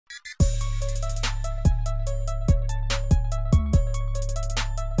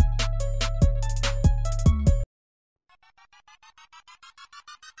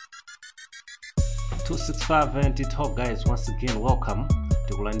265 and talk guys, once again welcome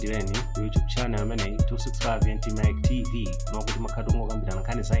to kulandireni YouTube channel Mene 265 and Mayi Ake TV nokuti makadungo kambira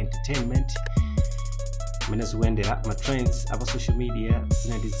nankani za entertainment mene ziwendera ma trends apa social media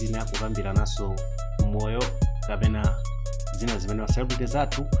zina kukambira naso moyo kapena zina zimene celebrities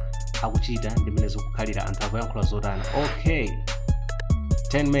athu akuchita ndi mene zikukhalira anthu akuyankhula zotani. Okay,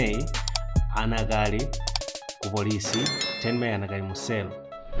 10 May anakali ku polisi, 10 May anakali mu cell.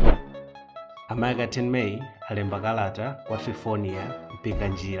 Mayi Ake 10 May alemba kalata kwa Triephornia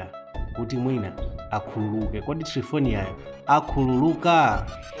Mpinganjira kuti mwina akhululuke. Kodi Triephornia akhululuka?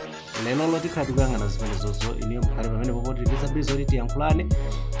 Lelo loti khatukangana zimene zozo iniyo mkhale pamene popoti Zambiri zoti tiyankhulane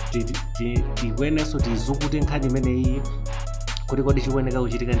tikweneso tizukute nkhani imeneyi kuti kodi chikuyeneka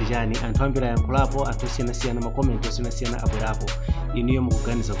kuchitika ndi chani. Anthu ambiri ayankhulapo, anthu osiyanasiyana, makomenti osiyanasiyana abwerapo. Iniyo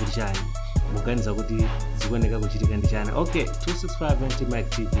mukuganiza kuti chani? Mukuganiza kuti zikuyeneka kuchitika ndi chani? Okay, 265 and Mayi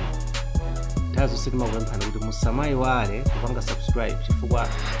Ake TV. Tazo sitima kupemphana kuti musamayiwale kupanga subscribe chifukwa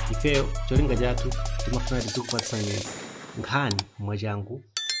ifeyo cholinga chathu timafuna tizikupatsani nkhani mwachangu,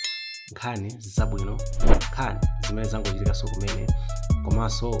 nkhani zabwino, nkhani zimene zangochitika so kumene,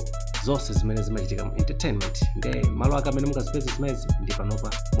 komanso zonse zimene zimachitika mu entertainment. Nde malo ake amene mukazipeza zimezi ndi panopa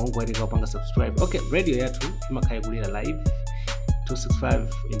mongoyetika kupanga subscribe. Okay, radio yathu imakhala kulira live 265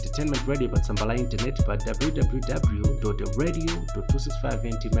 Entertainment Radio pa tsamba la internet pa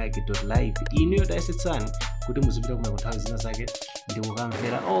www.radio.265ntmayi.live. Iniyo tayesetsani kuti muzipita kuma nthawi zina zake ndi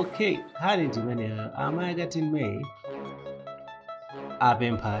kukamvera. Okay, nkhani ndi imene Mayi Ake 10 May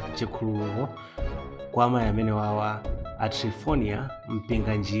apempha chikhululuko kwa amayi amene wawa a Triephornia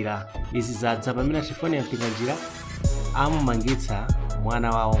Mpinganjira. Izi zadza pamene Triephornia Mpinganjira amumangitsa mwana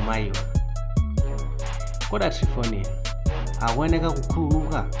wawo Mayiwa. Kodi Triephornia akuyeneka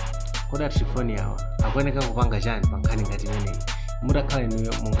kukhululuka? Kodi Triephornia akuyeneka kupanga chani pa nkhani ngati imeneyi? Mutakhala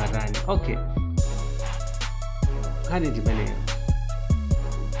inuyo mungatani? Okay, nkhani ndi imeneyo.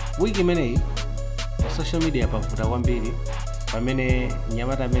 Wiki imeneyi pa social media pavuta kwambiri pamene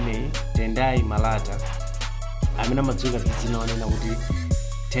nyamata ameneyi Tendai Malata amene amadziwika dzina onena kuti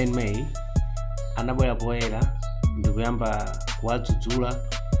 10 May anabwera poyera ndi kuyamba kuwadzudzula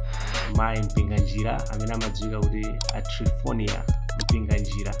Mayi Mpinganjira amene amadziwika kuti a Triephornia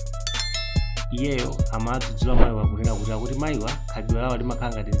Mpinganjira. Iyeyo amadzudzula Mayiwa kunena kuti akuti Mayiwa khalidwe lawo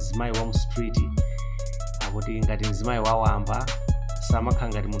limakhala ngati mzimayi wa mu street, akuti ngati mzimayi wawamba, samakhala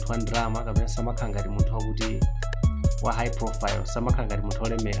ngati munthu wa drama kapena samakhala ngati munthu wakuti wa high profile, samakhala ngati munthu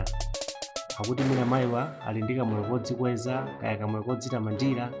olemera. Akuti mwina Mayiwa ali ndi kamoyo kodzikweza kaya kamoyo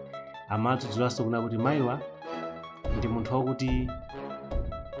kodzitamandira. Amadzudzulaso kunena kuti Mayiwa ndi munthu wakuti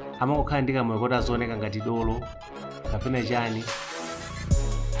amakokhala ndi kamoyo koti azooneka ngati dolo kapena chani.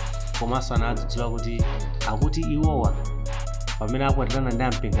 Komanso anadzudzula kuti akuti iwowa pamene akwatirana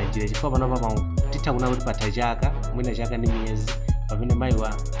ndi Mpinganjira chifukwa panopa titha kunena kuti patha chaka, mwina chaka ndi miyezi, pamene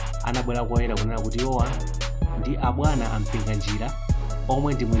Mayiwa anabwera koyera kunena kuti iwowa ndi abwana a Mpinganjira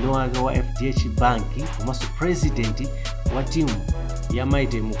omwe ndi mwini wake wa FDH Bank komanso president wa timu ya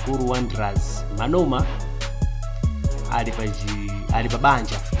Maite Mukuru Wanderers. Manoma ali pa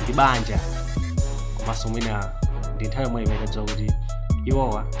banja, ndi banja komanso mwina ndi nthawi yomwe imenedziwa kuti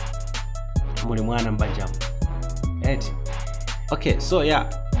iwowa muli mwana m'banjamo. Eti okay, so yeah,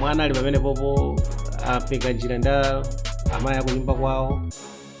 mwana ali pamene popo Mpinganjira nda amayi akunyumba kwawo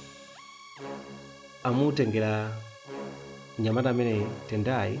amutengera nyamata amene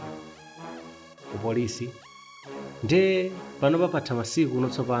Tendai ku polisi. Nde panopa patha masiku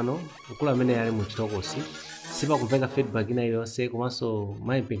unotsopano mkulu amene ali mu chitokosi sipakumveka feedback ina iliyonse, komanso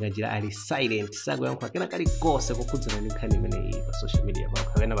Mayi Mpinganjira ali silent, sakuyankhula kena kalikonse kokhudzana ndi nkhani imeneyi pa social media pawo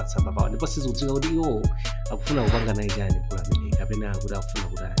kapena pa tsamba pawo. Ndipo sizikudziwika kuti iwo akufuna kupanga naye chani mkulu ameneyi kapena kuti akufuna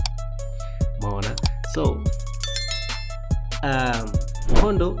kutani. Mwaona? So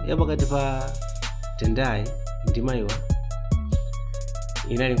nkhondo yapakati pa Tendai ndi Mayiwa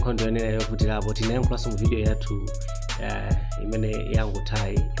inali nkhondo yonera yovutirapo. Tinayankhulanso mu video yathu imene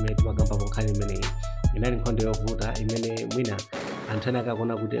yanguthayi imene timakambapo nkhani imeneyi. Inali nkhondo yovuta imene mwina anthu ena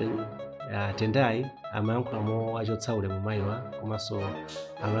akakuona kuti Tendai amayankhula mowachotsa ulemu Mayiwa komanso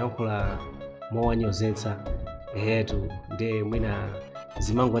amayankhula mowanyozetsa ehetu. Nde mwina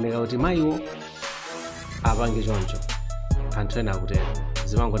zimangoneka kuti Mayiwo apange choncho, anthu ena akutero.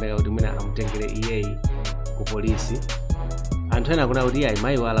 Zimangoneka kuti mwina amutengere iyeyi ku polisi. Anthu ena akuna kuti iyayi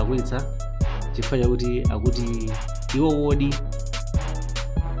Mayiwa alakwitsa chifukwa chakuti akuti iwo wodi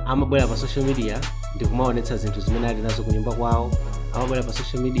amabwera pa social media ndi kumaonetsa zinthu zimene ali nazo ku nyumba kwawo. Amabwera pa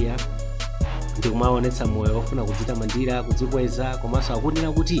social media ndi kumaonetsa moyo ofuna kudzitamandira, kudzikweza, komanso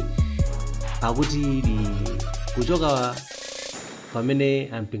akunena kuti kuchoka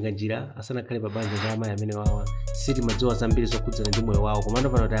pamene Mpinganjira asanakhale pa banja la amayi amene wawa sitimadziwa zambiri zokhudzana ndi moyo wawo, komano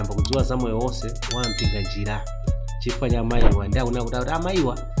pano tayamba kudziwa za moyo wonse wa Mpinganjira chifukwa cha Mayiwa. Ndi akunena kuti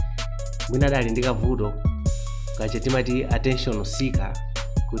Mayiwa mwina adali ndi kavuto kache timati attention seeker,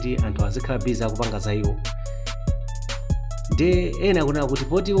 kuti anthu azikhala busy akupanga za iwo. Ndi ena akunena kuti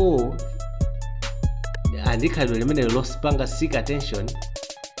poti iwo andikhalidwe limene losipanga seek attention,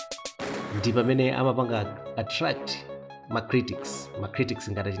 ndi pamene amapanga attract macritics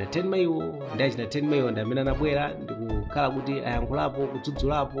ngati achina 10 Mayiwo ndi achina 10 Mayiwo ndi amene anabwera ndi kukhala kuti ayankhulapo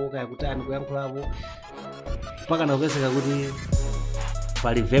kudzudzulapo kaya kutani kuyankhulapo mpaka nakupezeka kuti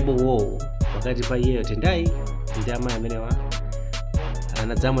pali verbal war pakati pa iyeyo Tendai ndi amayi amenewa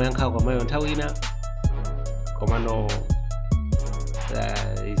anadzamuyankha kwa Mayiwa nthawi ina, komano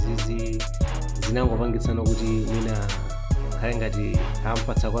izizi zinangopangitsana kuti mwina khale ngati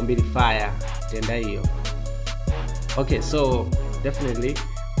ampatsa kwambiri fire Tendaiyo. Okay, so definitely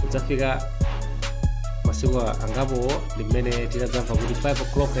kudzafika masiku angapo limene tinadzamva kuti 5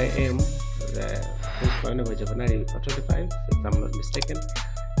 o'clock am pa January 25 if I'm not mistaken,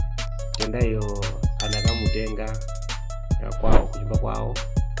 Tendaiyo anakamutenga kwawo kunyumba kwawo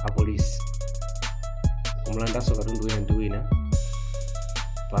apolisi kumulandaso katundu wina ndi wina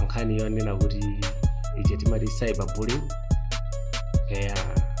pa nkhani yonena kuti ichi timati cyberbullying,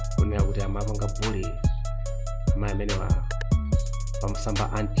 kunena kuti amapanga bully amayi amenewa pamasamba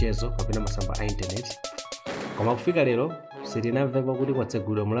a mchezo kapena masamba a internet. Koma kufika lero sitinamvepo kuti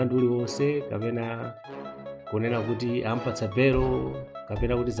kwatsegulidwa mulandu uliwonse kapena kunena kuti ampatsa belo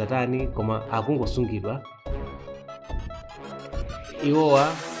kapena kuti zatani, koma akungosungidwa.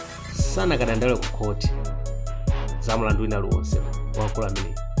 Iwowa sanakadandaule ku court za mulandu wina uliwonse wakula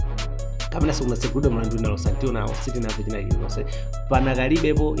amene kapena sikunatsegulidwa mulandu wina uliwonse nawo sitinamve china chilichonse.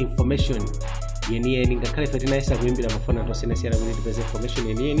 Panakalibepo information yeniyeni, ngakhale ife tinayesa kuimbira mafoni osiyanasiyana kuti tipeze information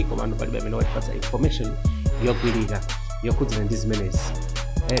yeniyeni, komano palibe amene watipatsa information yokwirika yokhudzana ndi zimenezi.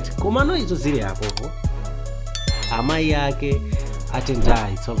 Komano izo zili apopo Mayi Ake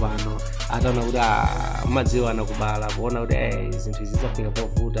Tendai tsopano ataona kuti madziwa anakubala kuona kuti zinthu zizafika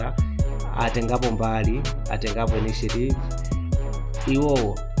povuta, atengapo mbali, atengapo initiative.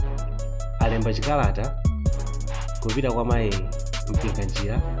 Iwo alemba chikalata kupita kwa Mayi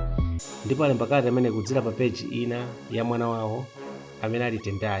Mpinganjira, ndipo alemba kalata amene kudzera pa page ina ya mwana wawo amene ali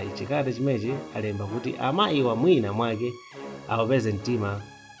Tendai. Chikalata chimenechi alemba kuti Mayiwa mwina mwake awapeze mtima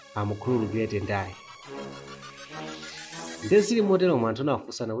amukhululukire Tendai. Ndezili motero mu anthu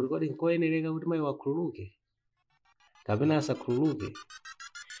anawafunsana kuti kodi nkoyenereka kuti Mayiwa akhululuke kapena asakhululuke.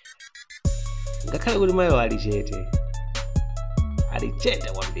 Ngakhale kuti Mayiwa ali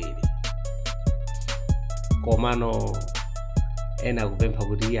chete kwambiri, komano ena akupempha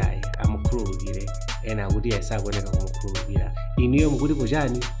kuti iyayi amukhululukire, ena akuti iyayi sakuyeneka kumukhululukira. Inuyo mukuti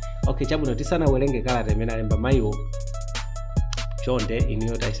kuchani? Okay, chabwino tisanawerenge kalata imene alemba Mayiwo, chonde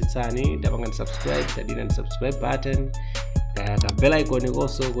inuyo tayisitsani tapanga subscribe, tadina ndi subscribe button, ka bell icon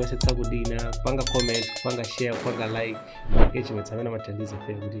koso kuyesetsa kudina, kupanga comment, kupanga share, kupanga like, engagement amene amathandiza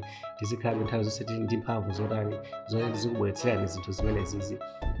ife kuti tizikhala nthawi zonse tili ndi mphamvu zotani zoti zikubweretserani zinthu zimenezizi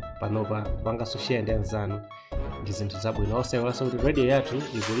panopa. kupanga share ndi anzanu ndi zinthu zabwino. Osayiwalanso kuti radio yathu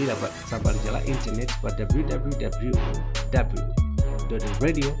ikulira pa tsamba lija la internet pa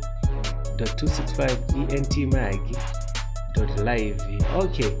www.radio.265entmag.live.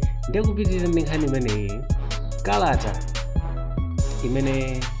 Okay, ndikupitirira ndi nkhani imeneyi. Kalata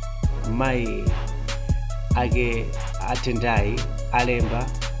imene Mayi Ake Tendai alemba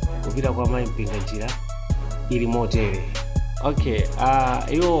kupita kwa Mayi Mpinganjira ili motere. Okay,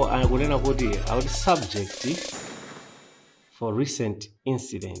 iwo akunena kuti subject for recent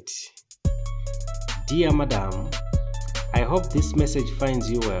incident. Dear Madam, I hope this message finds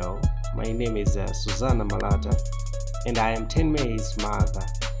you well. My name is Susanna Malata and I am 10 May's mother.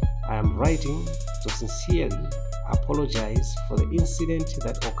 I am writing to sincerely apologize for the incident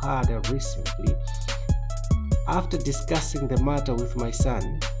that occurred recently. After discussing the matter with my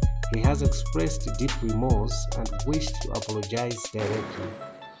son, he has expressed deep remorse and wished to apologize directly.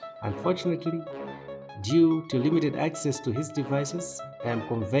 Unfortunately, due to limited access to his devices, I am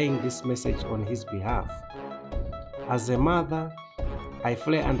conveying this message on his behalf. As a mother, I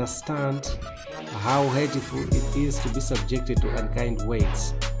fully understand how hurtful it is to be subjected to unkind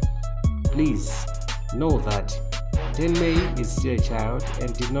words. Please know that 10 May is still a child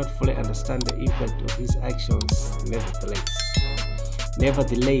and did not fully understand the impact of his actions.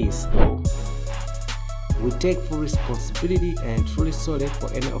 Nevertheless, though, we take full responsibility and truly sorry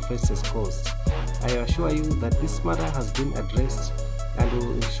for any offenses caused. I assure you that this matter has been addressed and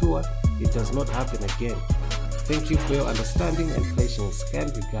will ensure it does not happen again. Thank you for your understanding and patience.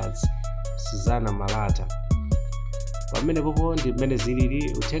 Kind regards, Susanna Malata. Pamene popo ndi mmene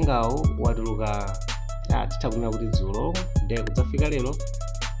zilili uthengawo watuluka titakunena kuti dzulo ndiye kudzafika lero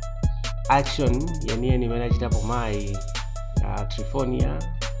action yeniyeni imene achitapo mayi Triephornia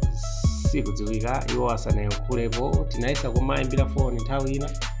sikudziwika iwo asanayankhulepo. Tinayesa kumayimbira foni nthawi ina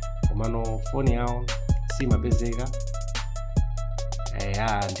komano foni yawo simapezeka.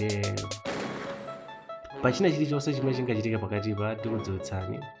 Ndi pachina chilichonse chimene chingachitika pakatipa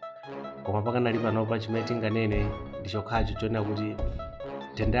tikudziwitsani, koma pakanali panopa chimene tinganene ndi chokhacho chonena kuti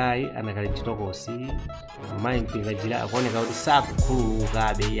tendayi anakali mchitokosi. Mayi Mpinganjira akuoneka kuti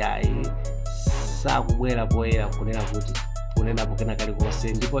sakukhululukabe yayi, sakubwera poyera kunenapo kena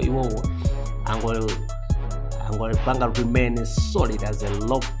kalikonse, ndipo iwowo angolipanga remain solid as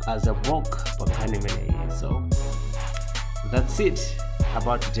a rock pankhani imeneyi. So that's it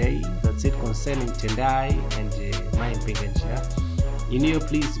about today. That's it concerning Tendai and Mayi Mpinganjira. In here,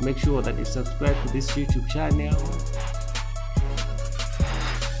 please make sure that you subscribe to this YouTube channel.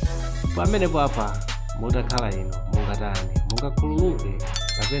 Pamene papa mutakhala ino mungatani mungakhululuke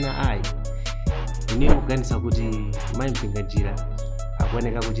kapena ayi, ine kuganiza kuti Mayi Mpinganjira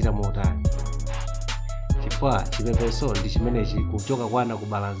akuoneka kuchita motani, chifukwa chipepeso ndi chimenechi kuchoka kwana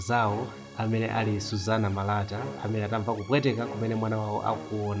kubala zawo amene ali Susanna Malata, amene atamva kupweteka kumene mwana wawo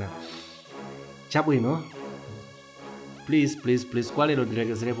akuona. Chabwino, please kwa lero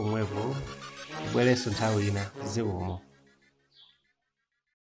ndilekezerepo pomwepo, bwerenso nthawi ina. Zikomo.